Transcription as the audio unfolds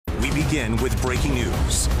begin with breaking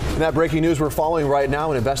news. And that breaking news we're following right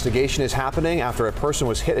now, an investigation is happening after a person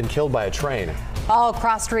was hit and killed by a train. All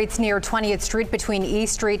cross streets near 20th Street between E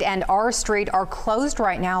Street and R Street are closed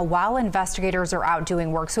right now while investigators are out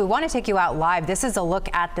doing work. So we want to take you out live. This is a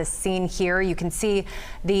look at the scene here. You can see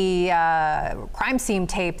the crime scene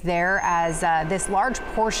tape there as this large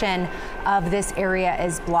portion of this area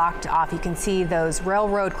is blocked off. You can see those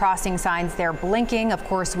railroad crossing signs there blinking. Of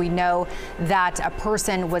course, we know that a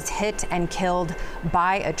person was hit and killed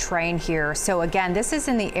by a train here. So again, this is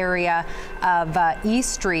in the area of E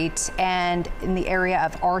Street and in the area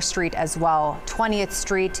of R Street as well. 20th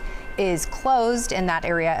Street is closed in that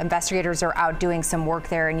area. Investigators are out doing some work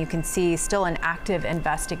there, and you can see still an active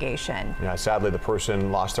investigation. Yeah, sadly, the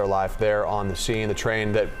person lost their life there on the scene. The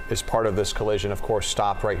train that is part of this collision, of course,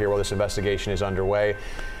 stopped right here while this investigation is underway.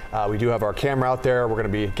 We do have our camera out there. We're going to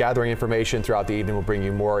be gathering information throughout the evening. We'll bring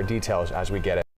you more details as we get it.